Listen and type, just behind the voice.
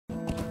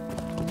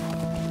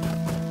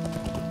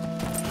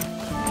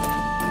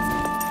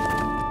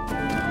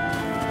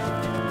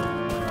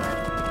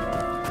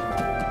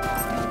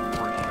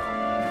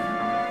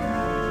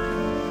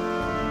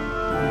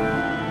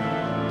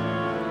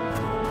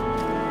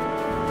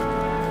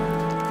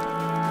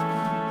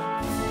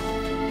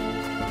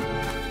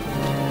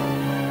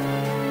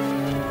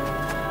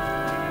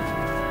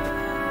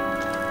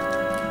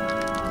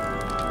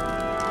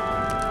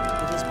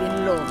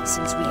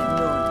since we have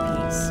known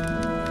peace.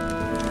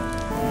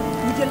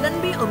 Would you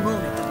lend me a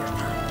moment of your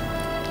time?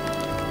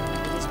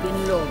 It has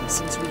been long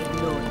since we have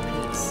known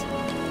peace.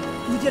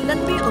 Would you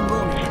lend me a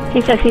moment?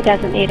 He says he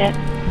doesn't need it.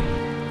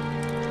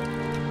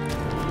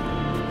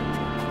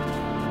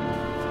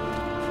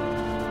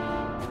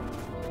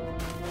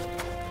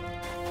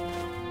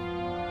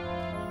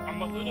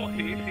 I'm a little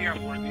hazy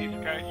on where these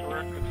guys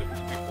were because it was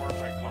before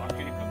my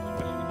coffee, but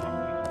this is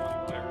company's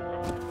one there.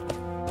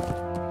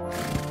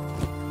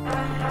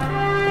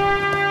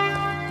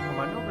 Well,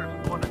 I know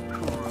there's one at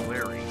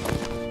Larry.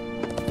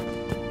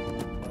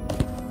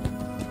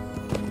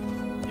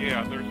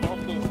 Yeah, there's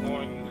also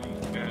one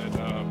at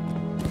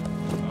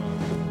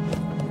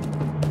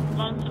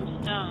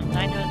Lonesome Stones.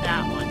 I know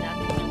that one.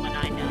 That's the one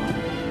I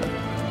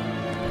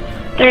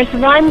know. There's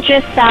one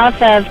just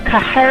south of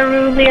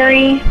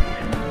Kaharuliri,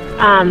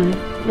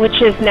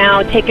 which is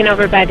now taken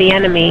over by the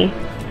enemy.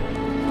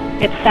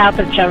 It's south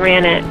of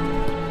Joranit.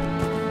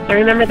 I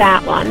remember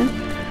that one.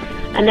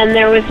 And then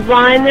there was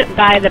one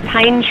by the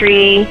pine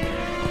tree.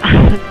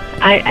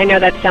 I know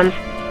that sounds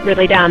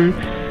really dumb,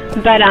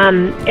 but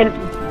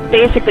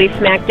basically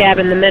smack dab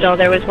in the middle,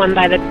 there was one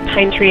by the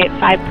pine tree at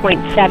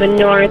 5.7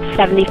 north,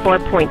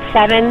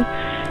 74.7,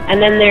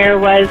 and then there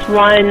was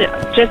one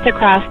just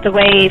across the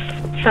way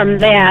from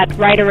that,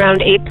 right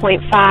around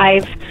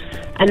 8.5,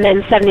 and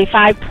then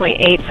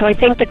 75.8. So I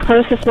think the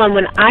closest one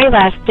when I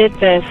last did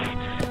this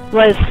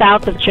was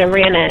south of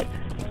Joranit,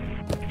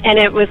 and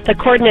it was, the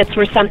coordinates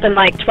were something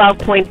like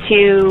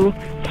 12.2,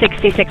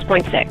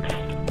 66.6.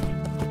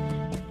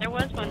 There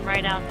was one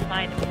right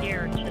outside of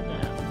here to the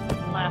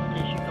left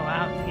as you go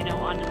out, you know,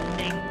 onto the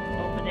thing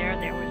over there.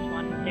 There was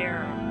one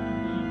there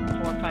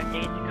 4 or 5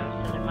 days ago,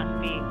 so there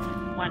must be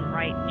one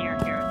right near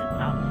here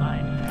that's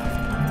outside.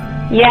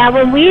 Yeah,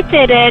 when we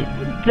did it,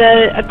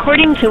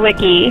 according to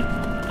Wiki,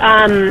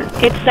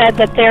 it said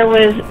that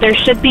there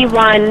should be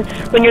one,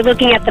 when you're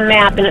looking at the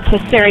map and it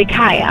says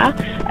Sarikaya,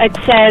 it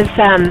says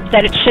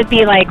that it should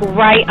be like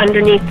right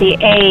underneath the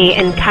A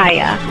in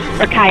Kaya,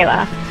 or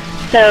Kyla.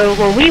 So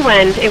when we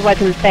went, it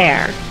wasn't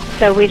there.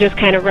 So we just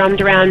kind of roamed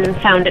around and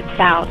found it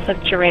south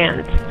of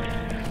Durant.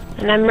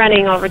 And I'm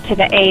running over to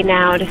the A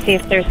now to see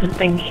if there's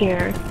something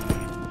here.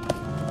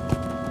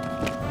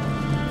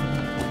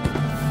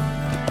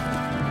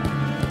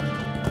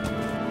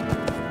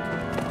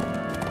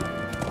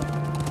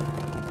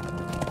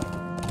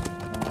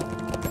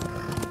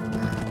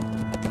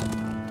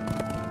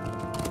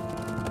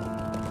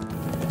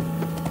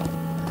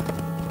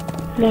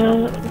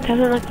 No, it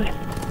doesn't look like...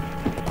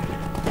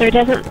 There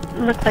doesn't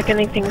look like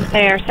anything's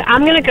there. So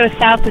I'm going to go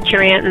south of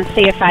Durant and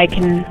see if I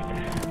can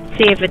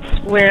see if it's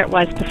where it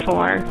was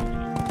before.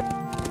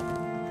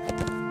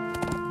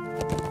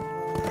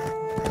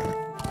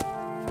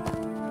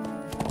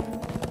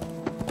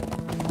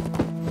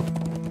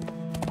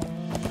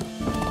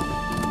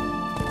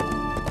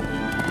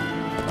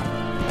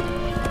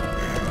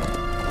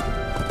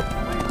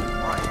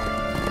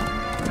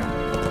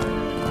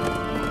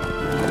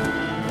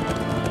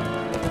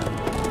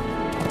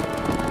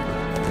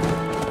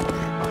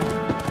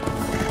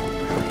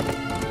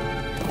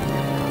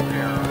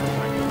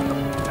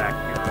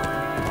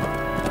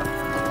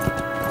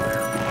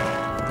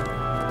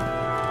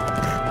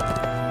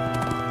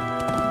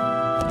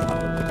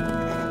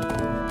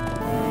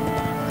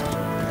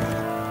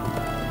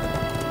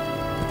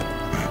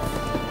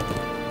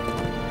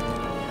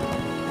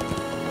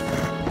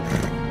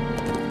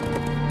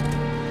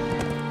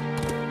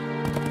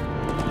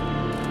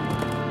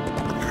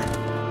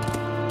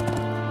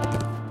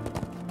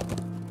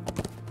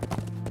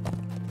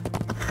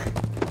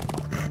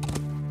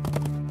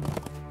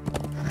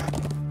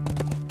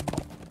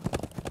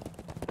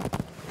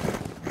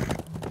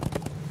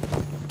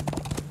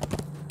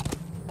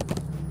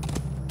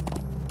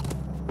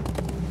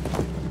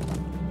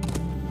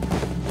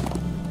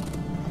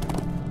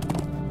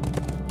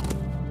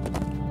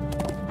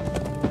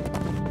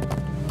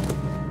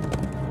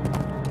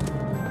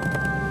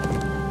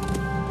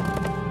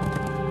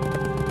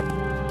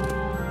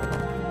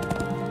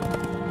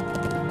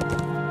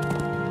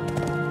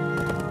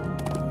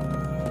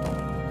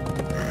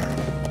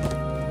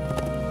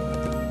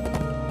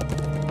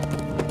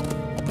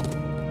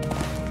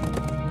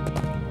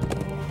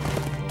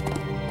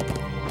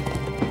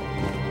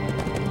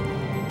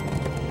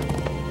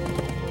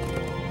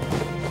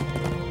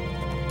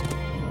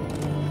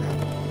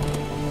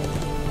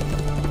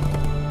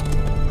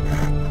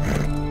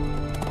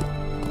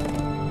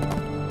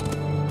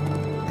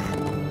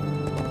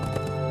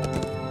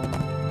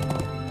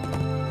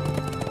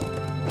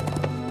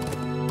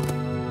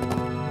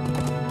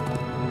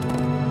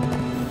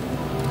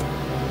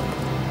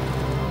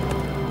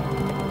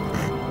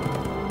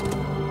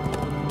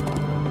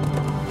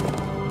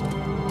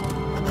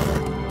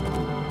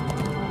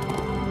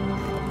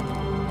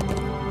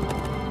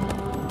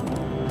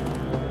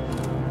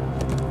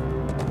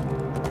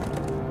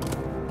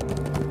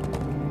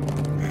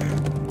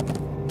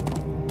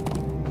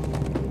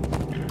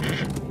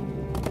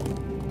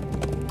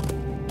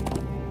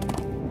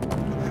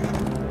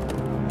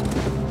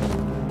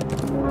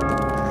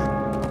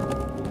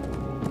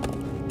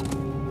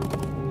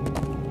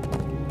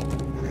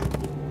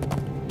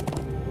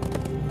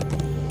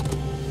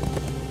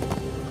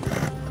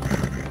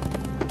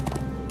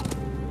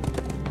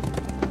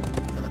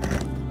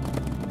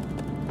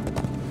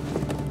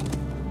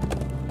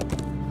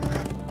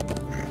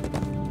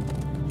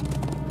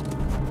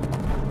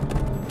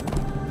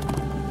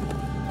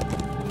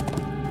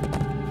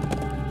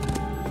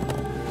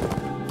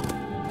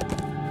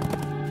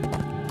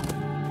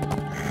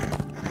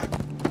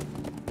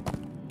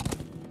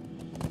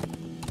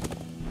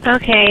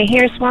 Okay,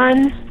 here's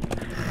one.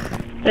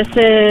 This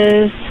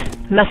is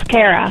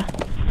Mustarka.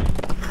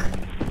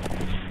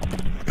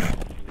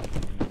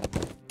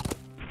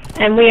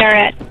 And we are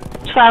at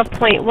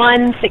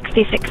 12.1,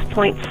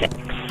 66.6.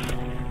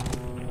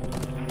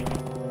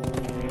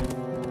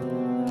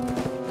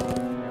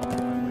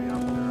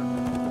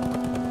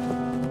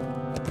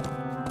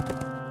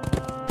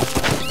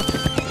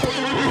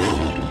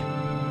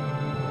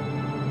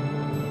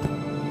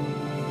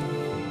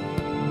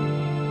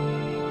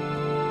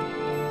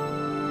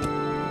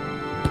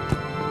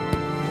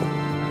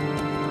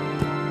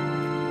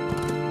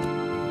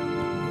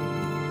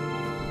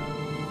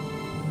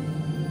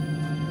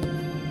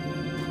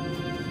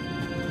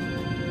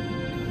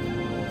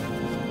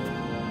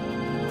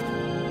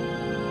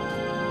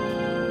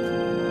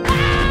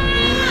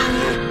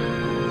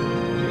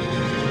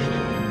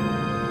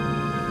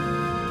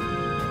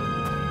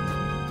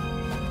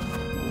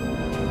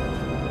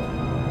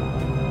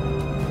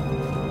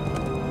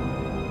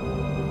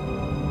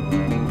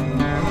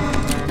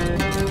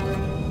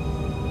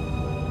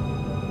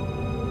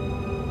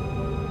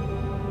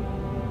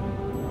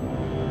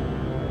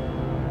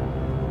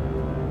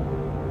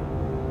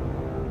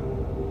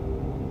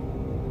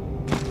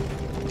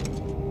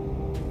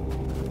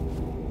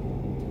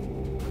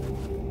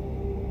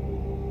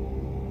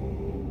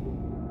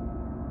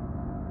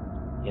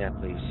 Yeah,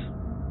 please.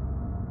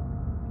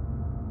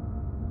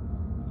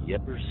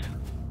 Yippers.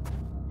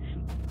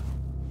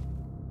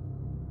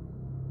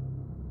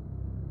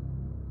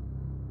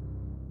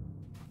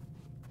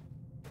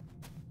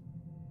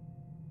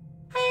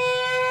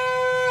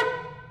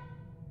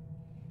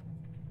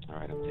 All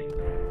right, I'm taking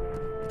it.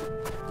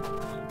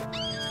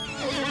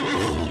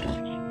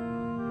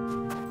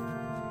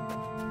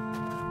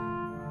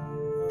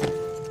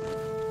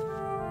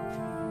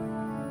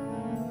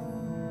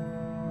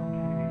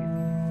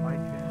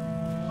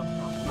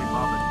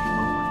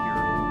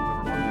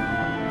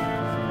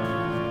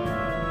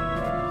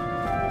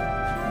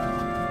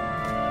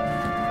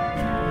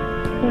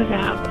 Who's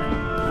out?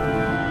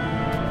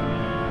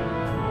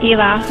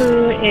 Elahu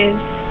is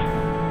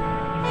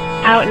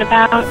out and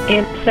about,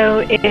 and so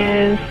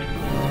is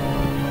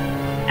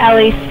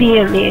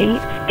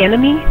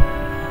enemy.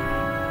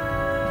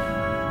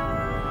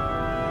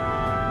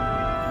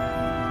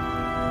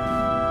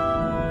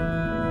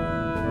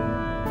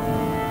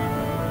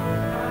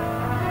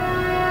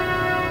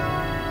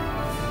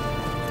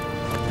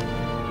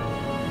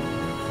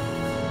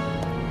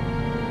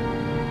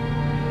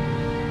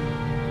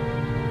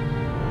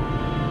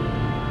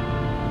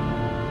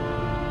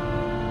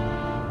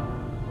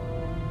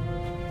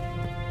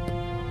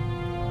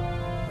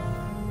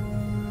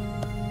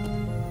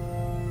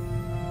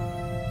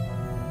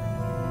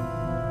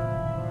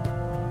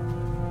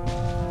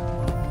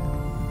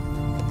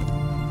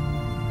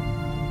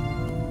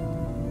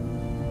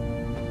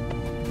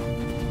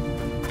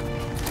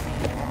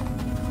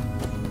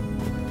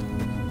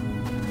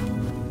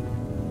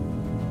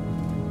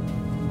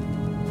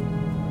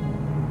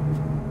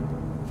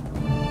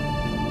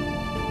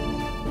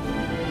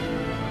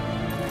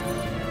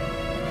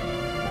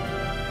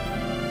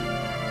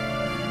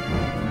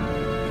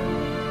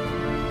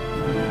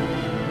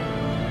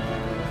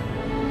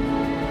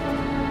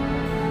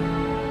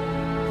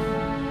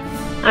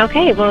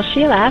 Okay, well,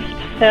 she left,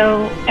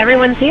 so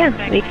everyone's here.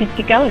 We can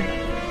keep going.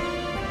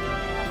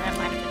 That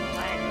might have been a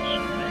lag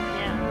issue, but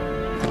yeah,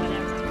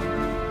 whatever.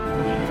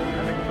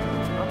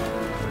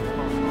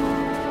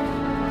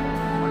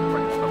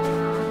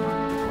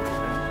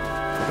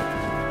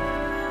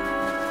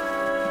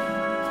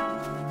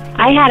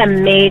 I had a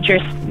major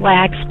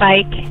lag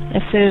spike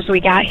as soon as we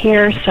got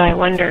here, so I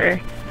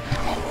wonder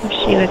if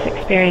she was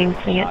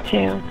experiencing it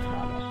too.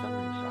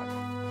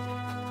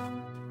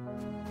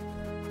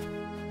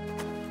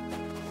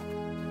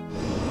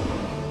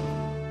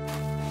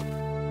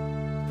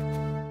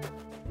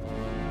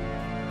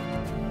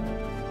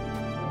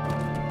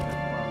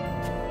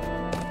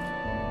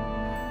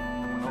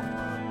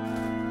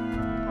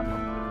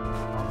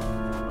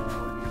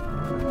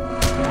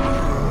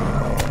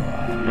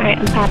 Alright,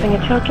 I'm popping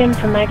a token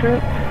from my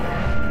group.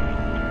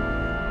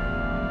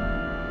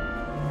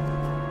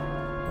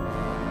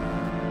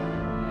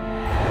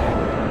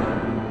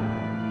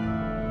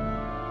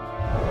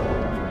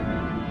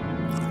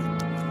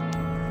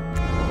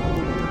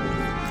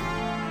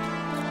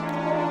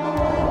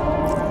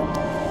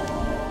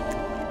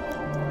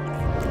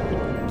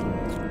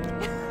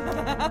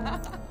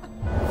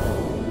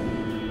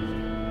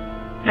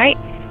 Alright,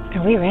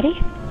 are we ready?